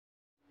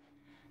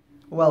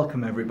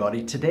Welcome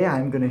everybody. Today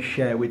I'm going to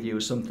share with you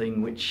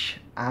something which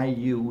I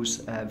use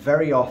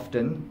very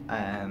often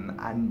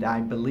and I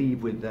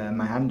believe with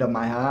my hand on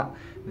my heart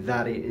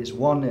that it is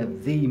one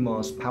of the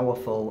most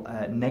powerful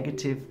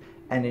negative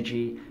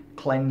energy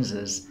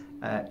cleansers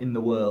in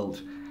the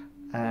world.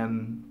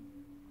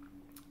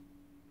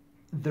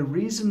 The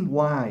reason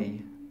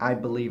why I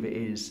believe it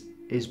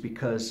is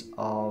because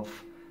of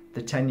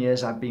the 10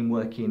 years I've been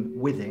working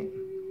with it.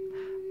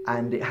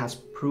 And it has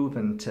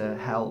proven to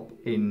help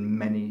in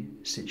many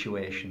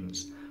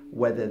situations,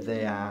 whether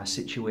they are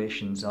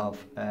situations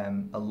of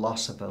a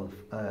loss of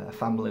a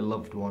family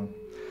loved one,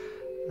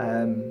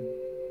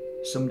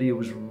 somebody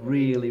who's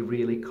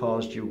really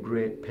caused you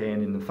great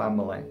pain in the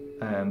family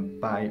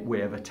by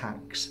way of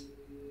attacks,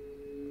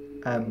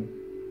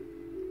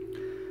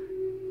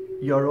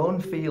 your own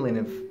feeling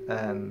of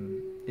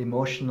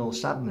emotional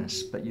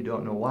sadness but you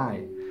don't know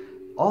why.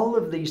 All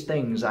of these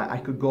things, I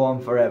could go on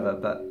forever,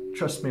 but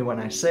trust me when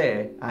I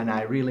say, and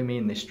I really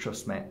mean this,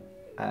 trust me,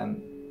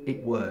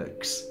 it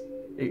works.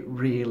 It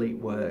really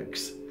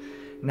works.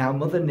 Now,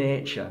 Mother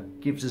Nature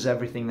gives us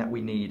everything that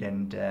we need,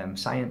 and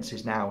science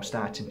is now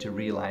starting to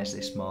realise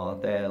this more.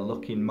 They're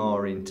looking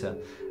more into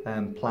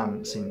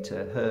plants,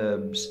 into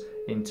herbs,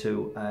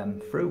 into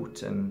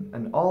fruit,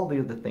 and all the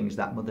other things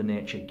that Mother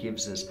Nature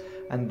gives us,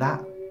 and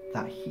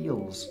that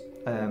heals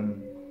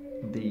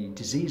the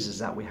diseases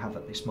that we have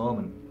at this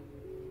moment.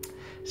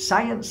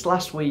 Science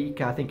last week,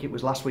 I think it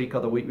was last week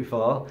or the week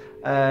before,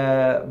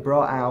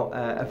 brought out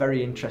a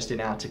very interesting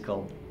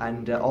article,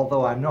 and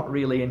although I'm not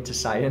really into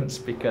science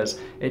because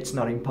it's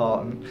not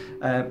important,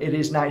 it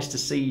is nice to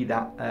see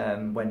that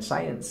when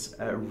science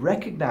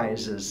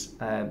recognises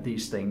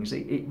these things,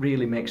 it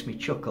really makes me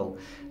chuckle.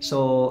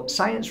 So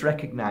science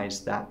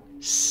recognised that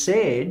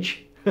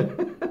sage,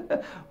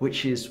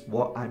 which is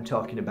what I'm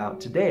talking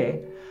about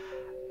today,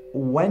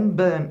 when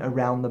burnt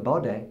around the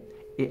body,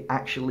 it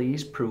actually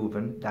is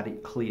proven that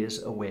it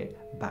clears away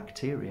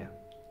bacteria.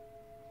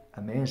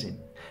 Amazing.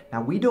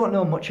 Now, we don't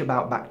know much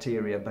about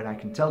bacteria, but I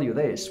can tell you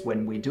this,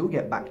 when we do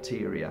get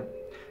bacteria,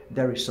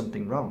 there is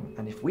something wrong.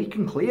 And if we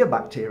can clear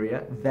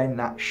bacteria, then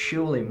that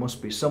surely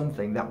must be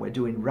something that we're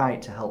doing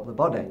right to help the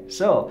body.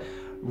 So,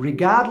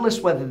 regardless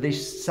whether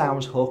this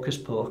sounds hocus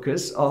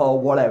pocus or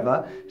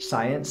whatever,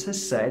 science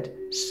has said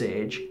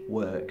sage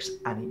works,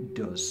 and it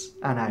does.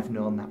 And I've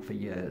known that for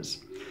years.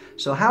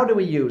 So how do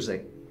we use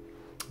it?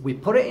 We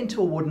put it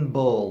into a wooden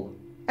bowl,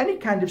 any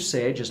kind of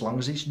sage as long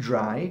as it's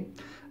dry.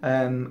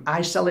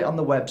 I sell it on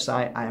the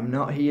website. I am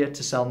not here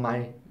to sell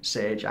my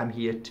sage. I'm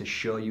here to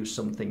show you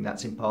something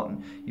that's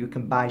important. You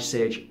can buy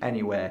sage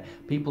anywhere.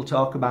 People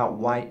talk about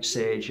white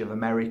sage of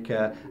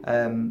America.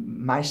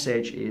 My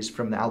sage is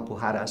from the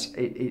Alpujarras.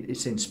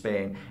 It's in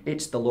Spain.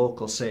 It's the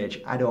local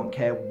sage. I don't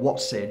care what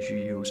sage you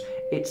use.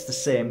 It's the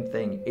same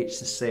thing. It's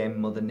the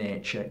same. Mother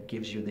Nature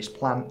gives you this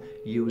plant.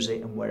 Use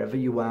it, and wherever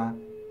you are,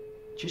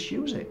 just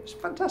use it. It's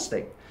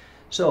fantastic.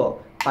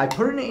 So by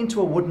putting it into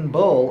a wooden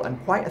bowl,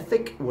 and quite a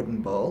thick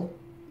wooden bowl,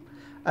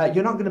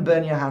 you're not going to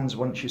burn your hands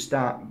once you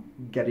start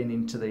getting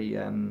into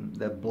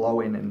the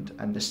blowing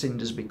and the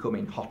cinders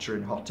becoming hotter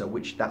and hotter,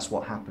 which that's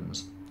what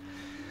happens.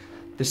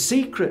 The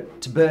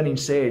secret to burning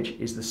sage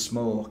is the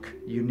smoke.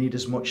 You need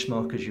as much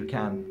smoke as you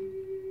can.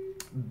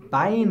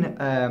 Buying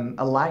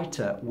a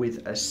lighter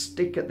with a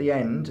stick at the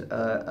end,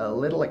 a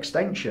little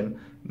extension,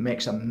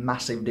 makes a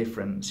massive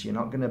difference. You're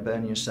not going to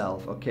burn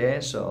yourself, okay?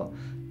 So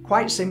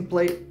quite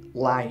simply,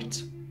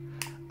 light.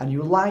 And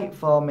you light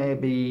for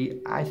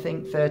maybe, I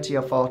think, 30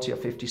 or 40 or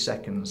 50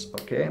 seconds,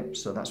 okay?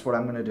 So that's what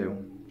I'm going to do.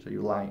 So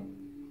you light.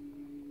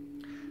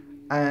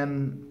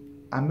 I'm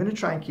going to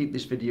try and keep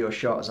this video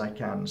short as I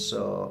can,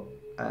 so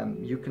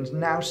you can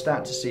now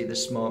start to see the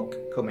smoke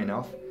coming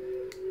off.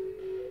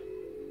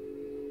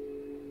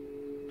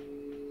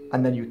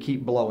 And then you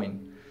keep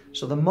blowing.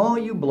 So the more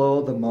you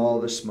blow, the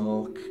more the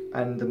smoke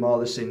and the more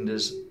the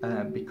cinders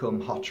become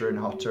hotter and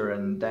hotter,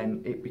 and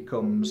then it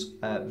becomes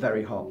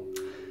very hot.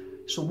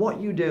 So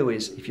what you do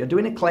is, if you're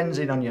doing a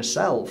cleansing on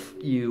yourself,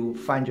 you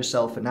find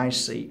yourself a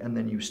nice seat and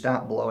then you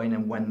start blowing,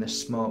 and when the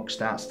smoke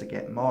starts to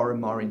get more and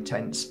more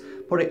intense,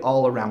 put it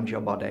all around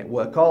your body,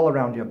 work all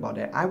around your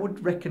body. I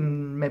would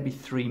reckon maybe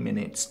 3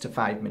 minutes to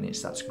 5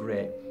 minutes, that's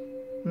great.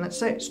 And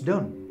that's it, it's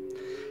done.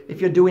 If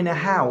you're doing a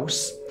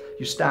house,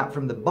 you start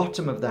from the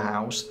bottom of the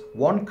house,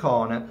 one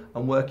corner,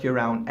 and work you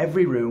around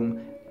every room,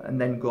 and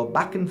then go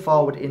back and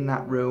forward in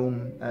that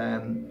room,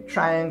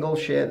 triangle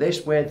shape,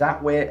 this way,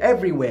 that way,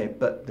 every way.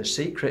 But the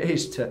secret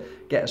is to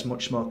get as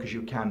much smoke as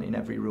you can in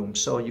every room,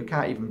 so you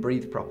can't even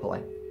breathe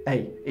properly.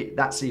 Hey,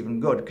 that's even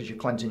good because you're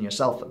cleansing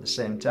yourself at the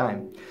same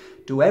time.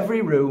 Do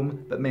every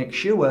room, but make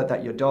sure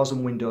that your doors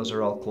and windows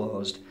are all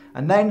closed.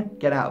 And then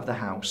get out of the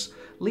house.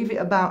 Leave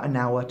it about an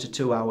hour to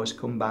 2 hours,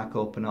 come back,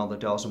 open all the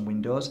doors and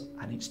windows,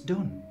 and it's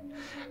done.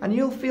 And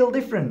you'll feel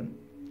different.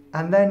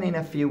 And then in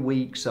a few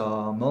weeks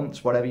or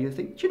months, whatever, you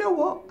think, do you know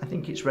what? I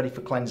think it's ready for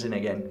cleansing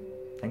again.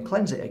 then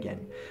cleanse it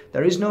again.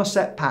 There is no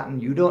set pattern.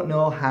 You don't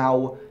know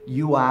how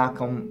you are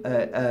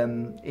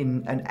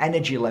in an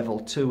energy level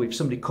too. If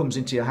somebody comes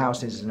into your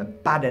house and is in a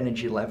bad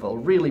energy level,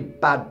 really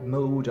bad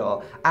mood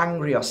or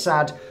angry or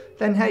sad,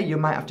 then hey, you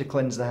might have to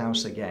cleanse the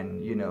house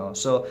again, you know.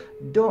 So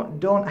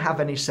don't have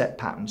any set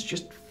patterns,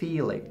 just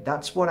feel it.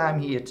 That's what I'm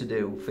here to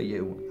do for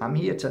you. I'm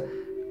here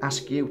to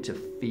ask you to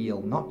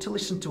feel, not to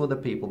listen to other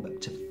people,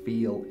 but to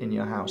feel in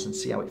your house and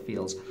see how it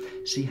feels.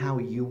 See how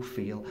you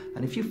feel.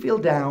 And if you feel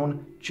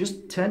down,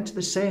 just turn to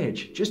the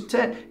sage.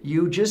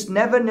 You just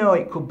never know.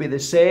 It could be the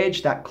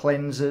sage that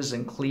cleanses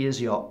and clears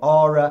your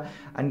aura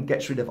and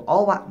gets rid of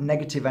all that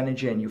negative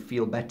energy, and you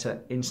feel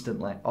better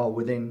instantly, or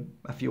within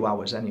a few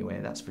hours anyway,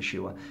 that's for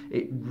sure.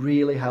 It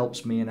really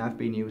helps me, and I've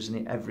been using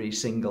it every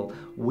single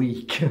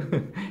week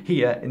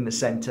here in the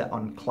centre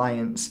on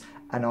clients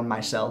and on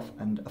myself,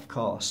 and of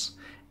course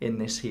in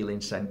this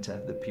healing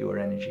centre, the Pure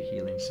Energy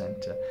Healing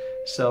Centre.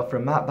 So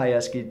from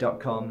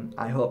mattbajerski.com,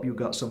 I hope you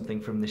got something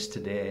from this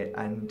today,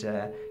 and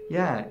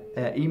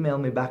email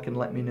me back and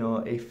let me know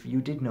if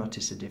you did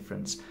notice a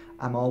difference.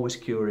 I'm always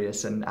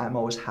curious, and I'm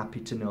always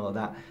happy to know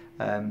that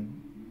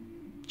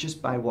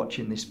just by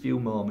watching this few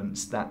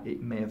moments that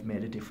it may have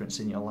made a difference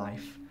in your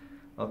life.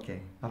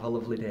 Okay, have a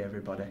lovely day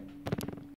everybody.